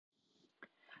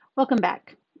Welcome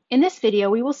back. In this video,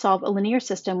 we will solve a linear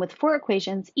system with 4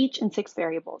 equations, each in 6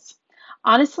 variables.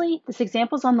 Honestly, this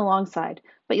example is on the long side,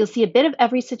 but you'll see a bit of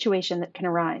every situation that can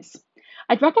arise.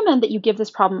 I'd recommend that you give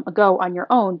this problem a go on your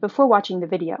own before watching the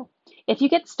video. If you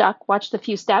get stuck, watch the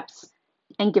few steps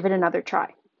and give it another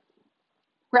try.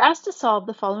 We're asked to solve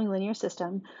the following linear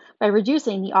system by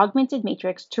reducing the augmented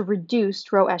matrix to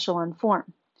reduced row echelon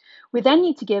form. We then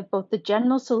need to give both the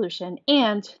general solution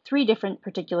and 3 different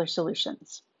particular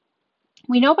solutions.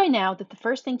 We know by now that the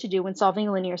first thing to do when solving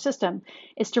a linear system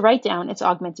is to write down its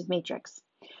augmented matrix.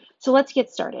 So let's get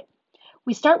started.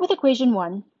 We start with equation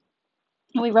 1,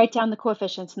 and we write down the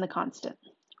coefficients and the constant.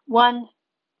 1,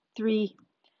 3,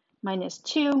 minus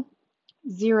 2,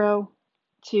 0,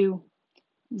 2,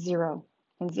 0,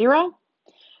 and 0.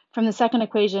 From the second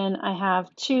equation, I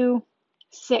have 2,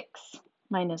 6,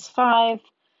 minus 5,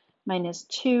 minus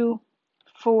 2,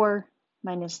 4,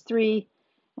 minus 3,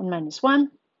 and minus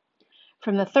 1.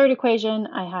 From the third equation,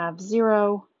 I have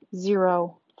 0,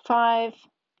 0, 5,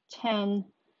 10,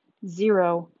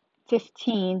 0,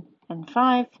 15, and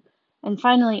 5. And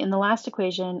finally, in the last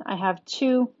equation, I have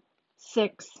 2,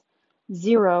 6,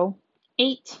 0,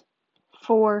 8,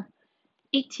 4,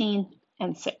 18,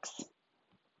 and 6.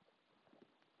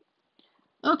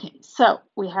 Okay, so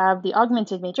we have the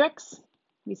augmented matrix.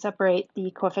 We separate the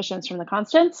coefficients from the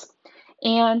constants,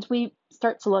 and we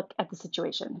start to look at the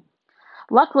situation.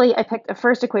 Luckily, I picked a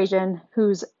first equation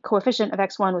whose coefficient of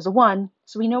x1 was a 1,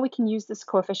 so we know we can use this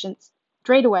coefficient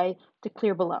straight away to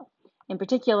clear below. In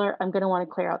particular, I'm going to want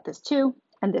to clear out this 2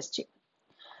 and this 2.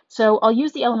 So I'll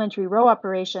use the elementary row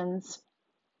operations.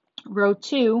 Row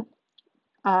 2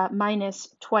 minus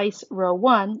twice row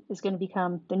 1 is going to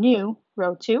become the new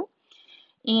row 2,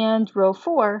 and row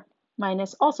 4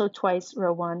 minus also twice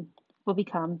row 1 will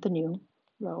become the new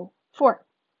row 4.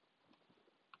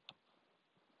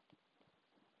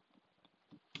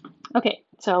 Okay,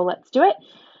 so let's do it.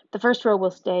 The first row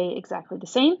will stay exactly the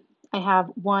same. I have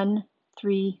 1,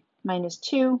 3, minus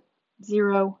 2,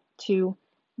 0, 2,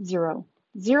 0,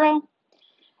 0.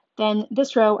 Then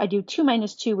this row, I do 2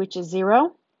 minus 2, which is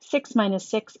 0. 6 minus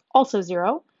 6, also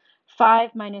 0.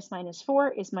 5 minus minus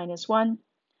 4 is minus 1.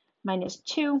 Minus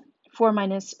 2, 4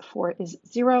 minus 4 is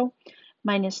 0.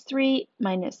 Minus 3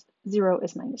 minus 0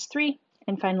 is minus 3.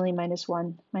 And finally, minus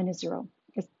 1 minus 0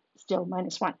 is still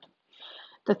minus 1.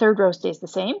 The third row stays the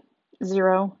same,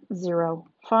 0, 0,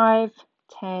 5,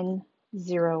 10,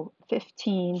 0,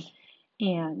 15,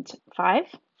 and 5.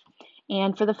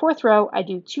 And for the fourth row, I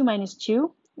do 2 minus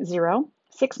 2, 0,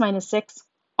 6 minus 6,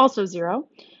 also 0,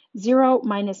 0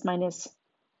 minus minus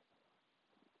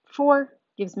 4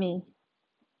 gives me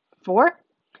 4,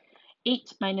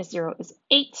 8 minus 0 is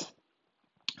 8,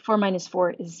 4 minus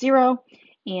 4 is 0,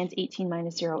 and 18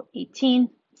 minus 0, 18,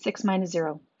 6 minus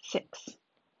 0, 6.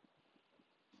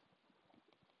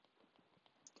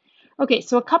 Okay,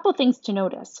 so a couple things to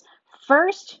notice.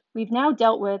 First, we've now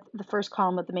dealt with the first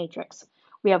column of the matrix.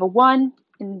 We have a 1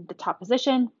 in the top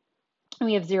position, and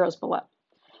we have zeros below.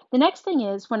 The next thing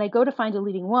is when I go to find a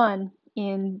leading 1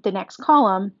 in the next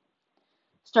column,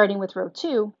 starting with row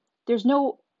 2, there's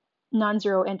no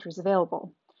non-zero entries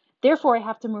available. Therefore, I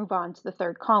have to move on to the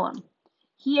third column.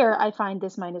 Here, I find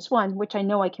this minus 1, which I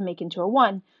know I can make into a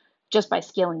 1 just by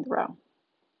scaling the row.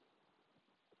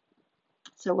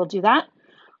 So we'll do that.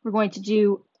 We're going to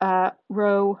do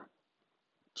row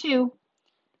 2,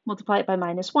 multiply it by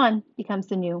minus 1, becomes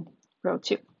the new row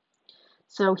 2.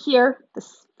 So here,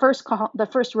 the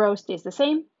first row stays the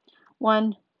same.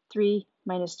 1, 3,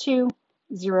 minus 2,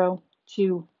 0,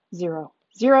 2, 0,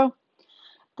 0.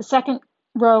 The second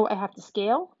row I have to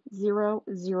scale, 0,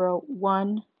 0,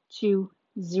 1, 2,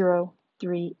 0,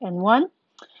 3, and 1.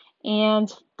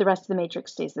 And the rest of the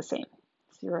matrix stays the same.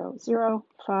 0, 0,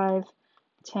 5,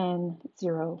 10,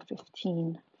 0,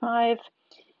 15, 5,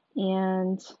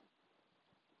 and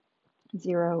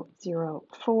 0, 0,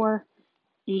 4,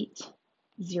 8,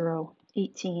 0,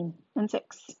 18, and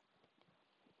 6.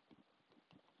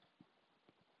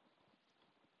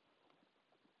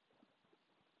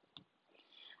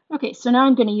 Okay, so now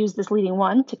I'm going to use this leading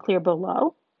 1 to clear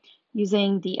below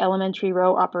using the elementary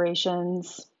row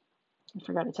operations. I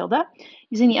forgot a tilde.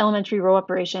 Using the elementary row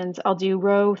operations, I'll do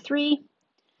row 3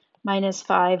 minus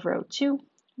 5 row 2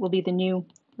 will be the new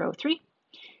row 3.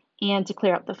 And to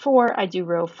clear out the 4, I do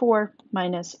row 4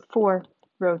 minus 4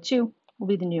 row 2 will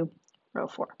be the new row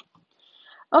 4.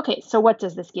 Okay, so what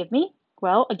does this give me?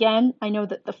 Well, again, I know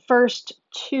that the first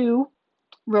 2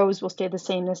 rows will stay the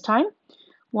same this time.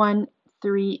 1,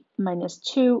 3 minus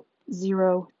 2,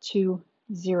 0, 2,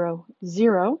 0,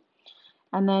 0.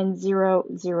 And then 0,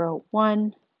 0,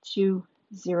 1, 2,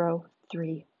 0,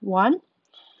 3, 1.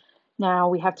 Now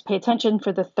we have to pay attention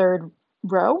for the third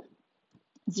row.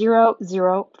 0,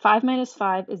 0, 5 minus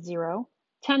 5 is 0,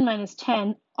 10 minus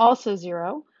 10, also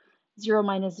 0, 0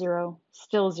 minus 0,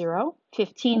 still 0,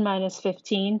 15 minus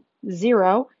 15,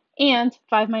 0, and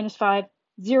 5 minus 5,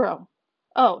 0.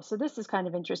 Oh, so this is kind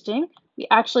of interesting. We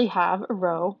actually have a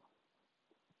row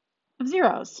of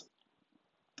zeros.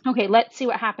 Okay, let's see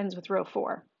what happens with row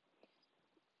 4.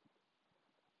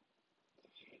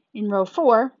 In row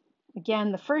 4,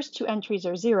 again, the first two entries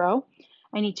are 0.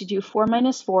 I need to do 4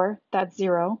 minus 4, that's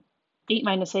 0. 8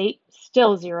 minus 8,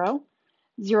 still 0.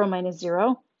 0 minus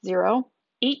 0, 0.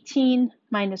 18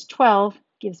 minus 12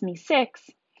 gives me 6.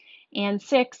 And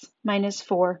 6 minus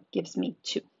 4 gives me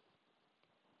 2.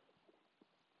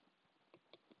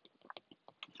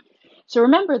 So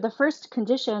remember, the first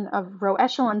condition of row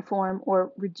echelon form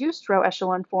or reduced row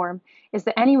echelon form is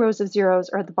that any rows of zeros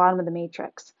are at the bottom of the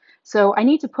matrix. So I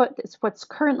need to put this, what's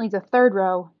currently the third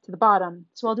row, to the bottom.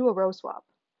 So I'll do a row swap.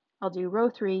 I'll do row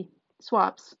 3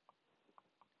 swaps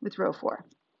with row 4.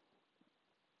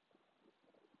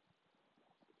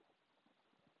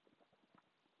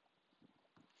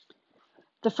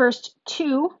 The first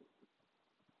two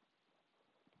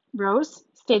rows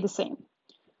stay the same.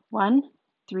 1,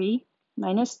 3,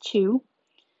 minus 2,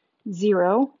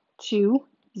 0, 2,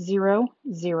 0,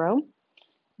 0,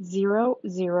 0,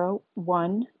 0,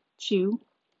 1, 2,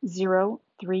 0,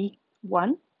 3,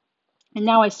 1. And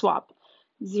now I swap.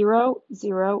 0,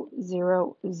 0,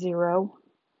 0, 0,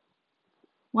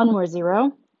 one more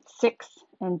 0, 6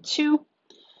 and 2,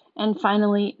 and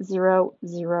finally 0,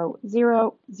 0,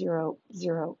 0, 0,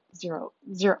 0, 0,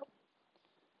 0.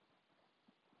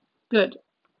 Good.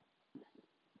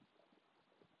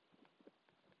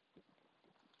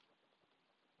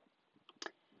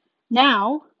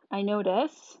 Now I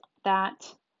notice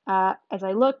that as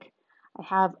I look, I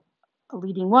have a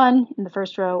leading 1 in the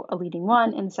first row, a leading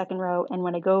 1 in the second row, and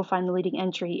when I go find the leading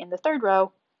entry in the third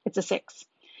row, it's a 6.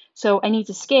 So I need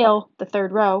to scale the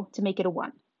third row to make it a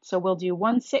 1. So we'll do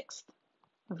 1/6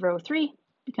 of row 3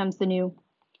 becomes the new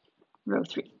row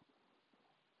 3.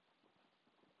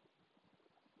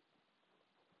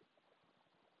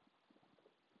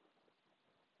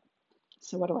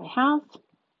 So what do I have?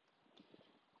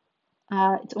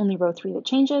 It's only row 3 that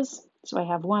changes. So I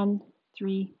have 1,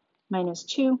 3, minus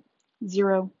 2,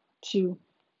 0, 2,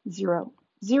 0,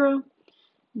 0,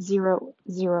 0,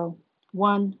 0,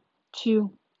 1,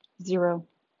 2, 0,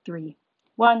 3,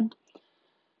 1,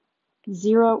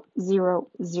 0, 0,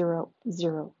 0,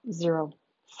 0, 0,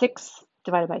 6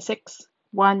 divided by 6,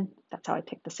 1. That's how I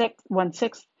pick the 6,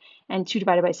 1/6. And 2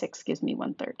 divided by 6 gives me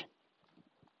 1/3.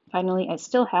 Finally, I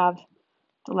still have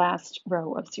the last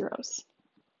row of zeros.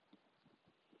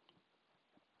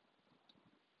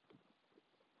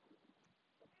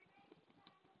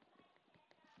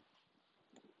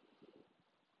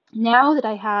 Now that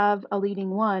I have a leading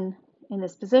 1 in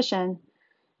this position,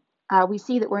 we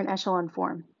see that we're in echelon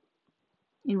form,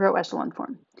 in row echelon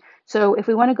form. So if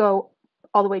we want to go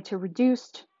all the way to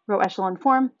reduced row echelon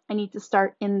form, I need to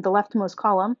start in the leftmost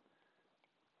column,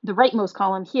 the rightmost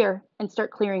column here, and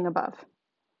start clearing above.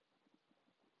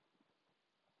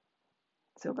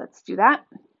 So let's do that.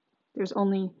 There's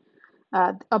only,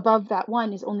 above that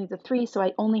 1 is only the 3, so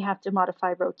I only have to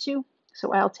modify row 2.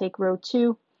 So I'll take row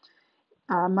 2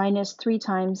 minus 3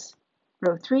 times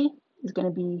row 3 is going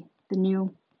to be the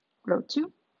new row 2.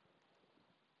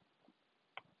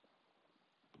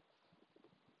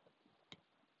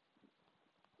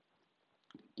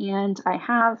 And I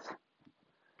have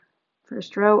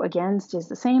first row again stays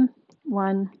the same.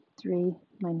 1, 3,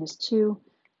 minus 2,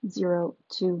 0,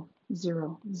 2,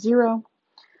 0, 0.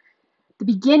 The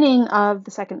beginning of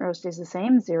the second row stays the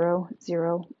same. 0,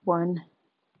 0, 1,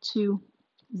 2,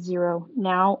 0.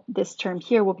 Now this term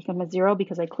here will become a 0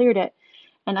 because I cleared it.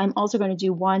 And I'm also going to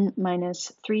do 1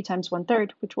 minus 3 times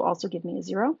 1/3, which will also give me a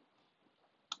 0.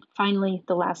 Finally,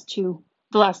 the last two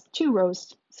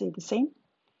rows stay the same.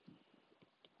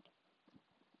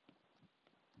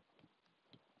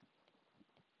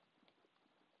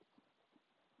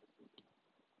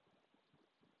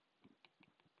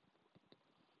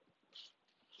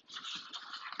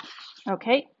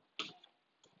 Okay,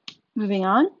 moving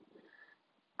on.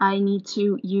 I need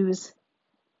to use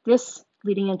this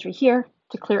leading entry here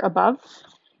to clear above.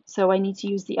 So I need to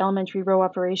use the elementary row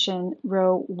operation.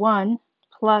 Row 1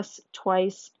 plus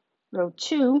twice row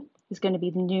 2 is going to be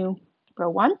the new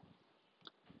row 1.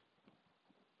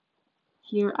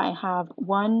 Here I have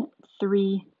 1,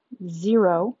 3,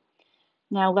 0.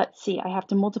 Now let's see, I have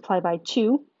to multiply by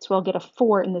 2, so I'll get a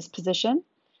 4 in this position.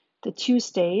 The 2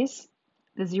 stays,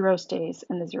 the 0 stays,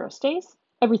 and the 0 stays.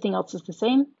 Everything else is the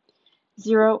same.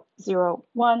 0, 0,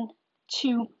 1,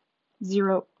 2,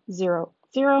 0, 0,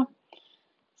 0,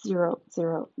 0,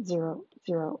 0, 0,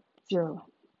 0, 0,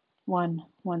 1,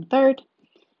 1/3,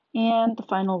 and the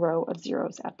final row of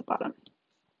zeros at the bottom.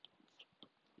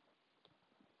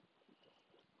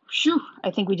 Whew,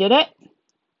 I think we did it.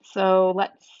 So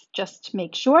let's just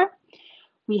make sure.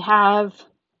 We have,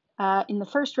 in the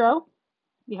first row,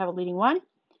 we have a leading 1.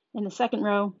 In the second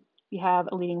row, we have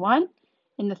a leading 1.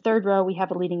 In the third row, we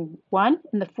have a leading 1.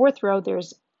 In the fourth row,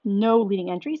 there's no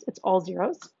leading entries. It's all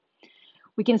zeros.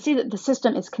 We can see that the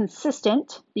system is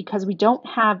consistent because we don't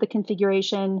have the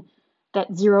configuration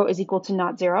that 0 is equal to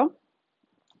not 0.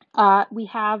 We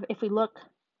have, if we look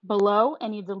below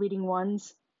any of the leading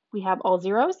ones, we have all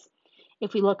zeros.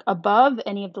 If we look above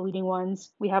any of the leading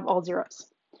ones, we have all zeros.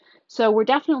 So we're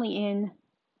definitely in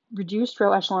reduced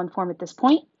row echelon form at this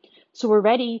point. So we're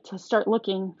ready to start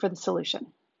looking for the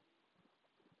solution.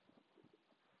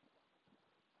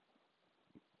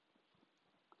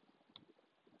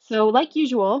 So like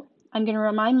usual, I'm going to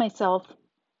remind myself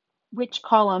which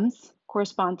columns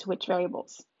correspond to which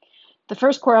variables. The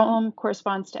first column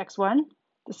corresponds to x1,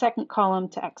 the second column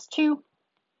to x2,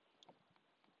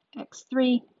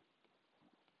 x3,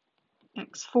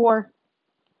 x4,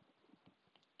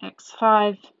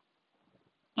 x5,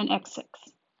 and x6.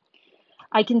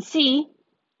 I can see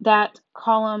that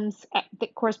columns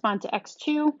that correspond to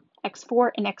x2,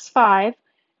 x4, and x5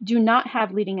 do not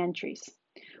have leading entries.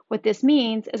 What this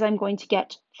means is I'm going to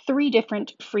get 3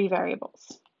 different free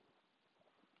variables.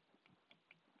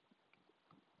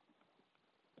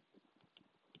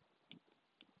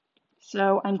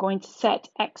 So I'm going to set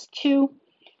x2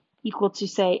 equal to,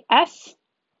 say, s.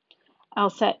 I'll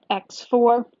set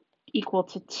x4 equal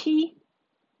to t,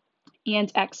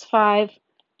 and x5,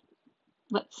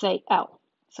 let's say L.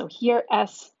 So here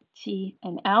S, T,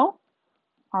 and L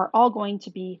are all going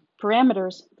to be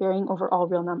parameters varying over all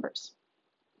real numbers.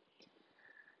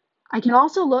 I can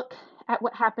also look at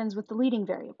what happens with the leading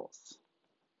variables.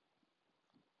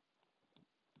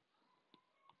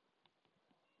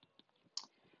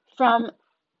 From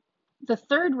the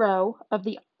third row of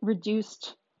the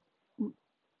reduced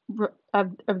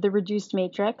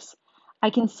matrix, I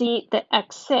can see that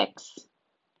x6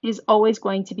 is always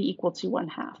going to be equal to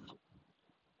 1/2.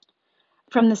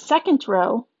 From the second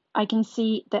row, I can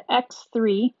see that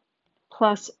x3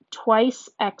 plus twice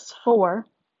x4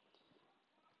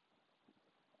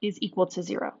 is equal to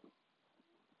 0.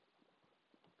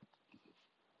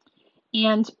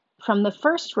 And from the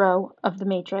first row of the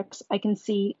matrix, I can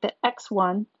see that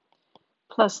x1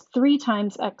 plus 3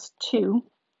 times x2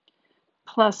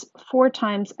 plus 4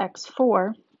 times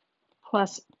x4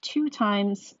 plus 2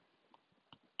 times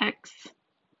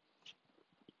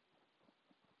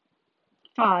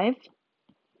x5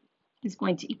 is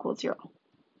going to equal 0.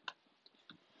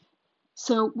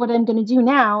 So what I'm going to do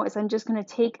now is I'm just going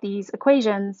to take these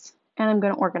equations and I'm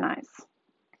going to organize.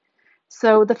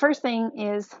 So the first thing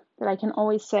is that I can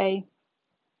always say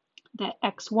that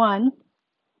x1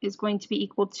 is going to be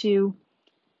equal to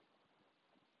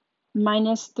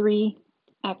minus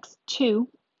 3x2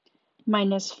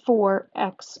 minus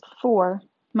 4x4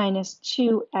 minus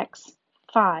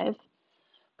 2x5.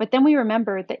 But then we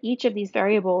remember that each of these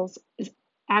variables is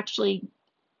actually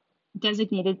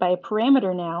designated by a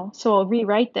parameter now. So I'll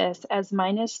rewrite this as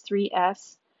minus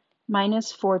 3s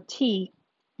minus 4t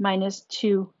minus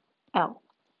 2l.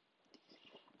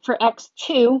 For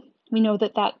x2, we know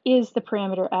that that is the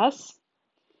parameter s.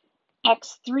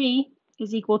 x3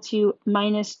 is equal to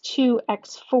minus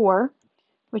 2x4,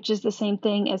 which is the same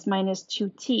thing as minus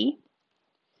 2t.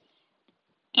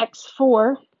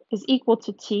 x4 is equal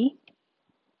to t.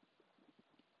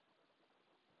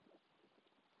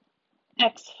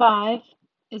 x5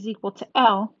 is equal to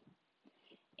L.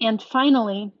 And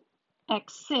finally,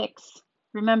 x6,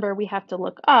 remember we have to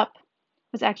look up,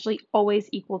 was actually always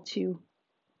equal to,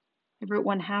 I wrote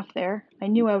 1/2 there. I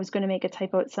knew I was going to make a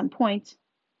typo at some point.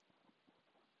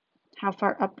 How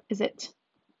far up is it?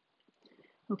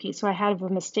 Okay, so I have a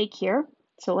mistake here,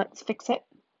 so let's fix it.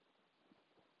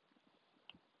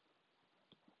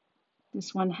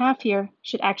 This 1/2 here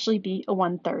should actually be a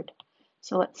 1/3.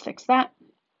 So let's fix that.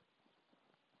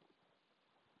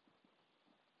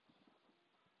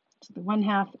 So the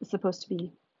 1/2 is supposed to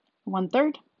be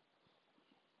 1/3.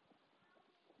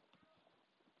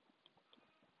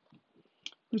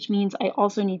 Which means I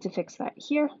also need to fix that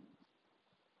here.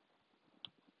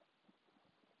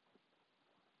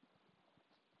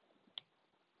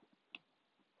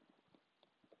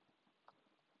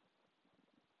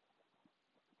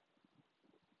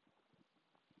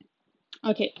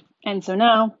 Okay, and so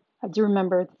now I have to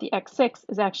remember that the x6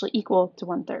 is actually equal to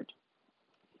 1/3.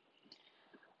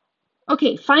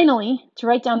 Okay, finally, to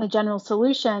write down the general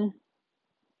solution,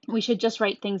 we should just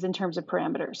write things in terms of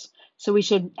parameters. So we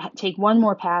should take one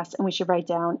more pass and we should write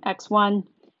down x1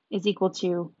 is equal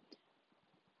to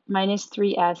minus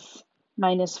 3s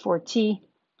minus 4t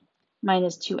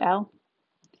minus 2l.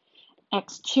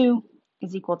 x2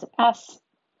 is equal to s.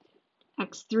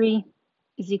 x3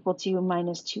 is equal to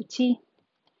minus 2t.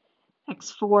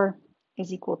 x4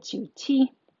 is equal to t.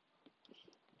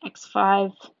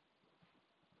 x5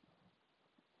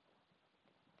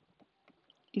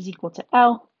 is equal to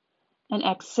L, and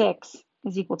x6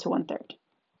 is equal to 1/3.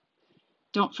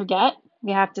 Don't forget,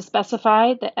 we have to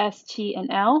specify that S, T, and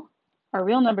L are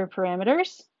real number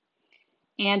parameters,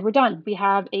 and we're done. We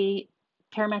have a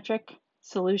parametric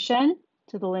solution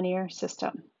to the linear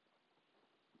system.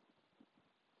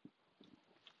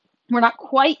 We're not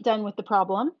quite done with the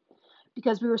problem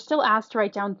because we were still asked to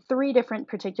write down 3 different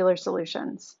particular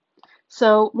solutions.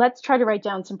 So let's try to write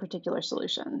down some particular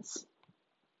solutions.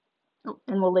 Oh,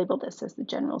 and we'll label this as the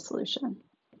general solution.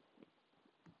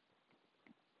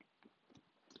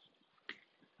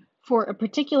 For a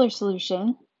particular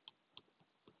solution,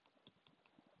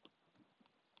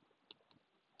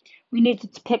 we need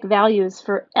to pick values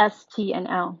for S, T, and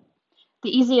L.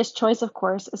 The easiest choice, of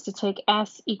course, is to take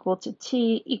S equal to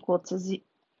T equal to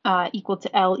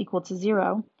L equal to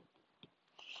 0,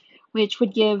 which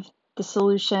would give the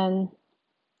solution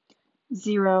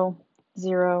 0,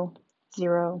 0,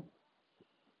 0,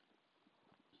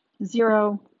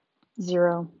 0,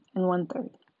 0, and 1/3.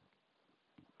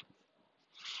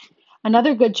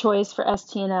 Another good choice for S,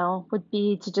 T, and L would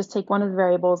be to just take one of the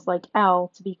variables like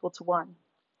L to be equal to 1.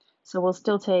 So we'll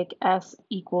still take S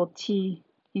equal T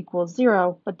equals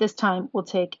 0, but this time we'll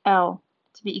take L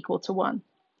to be equal to 1.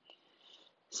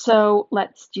 So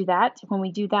let's do that. When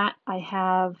we do that, I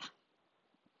have,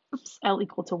 L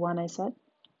equal to 1, I said.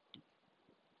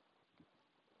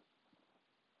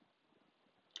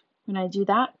 When I do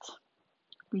that,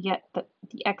 we get that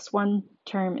the x1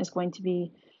 term is going to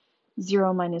be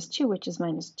 0 minus 2, which is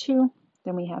minus 2.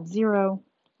 Then we have 0,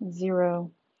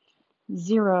 0,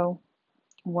 0,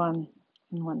 1,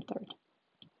 and 1/3.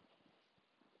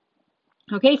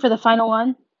 Okay, for the final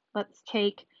one, let's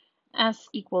take S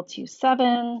equal to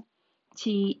 7,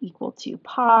 T equal to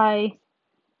pi,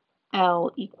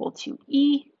 L equal to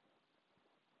E.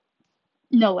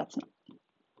 No, let's not.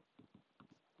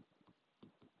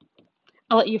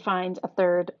 I'll let you find a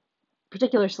third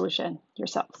particular solution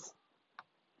yourselves.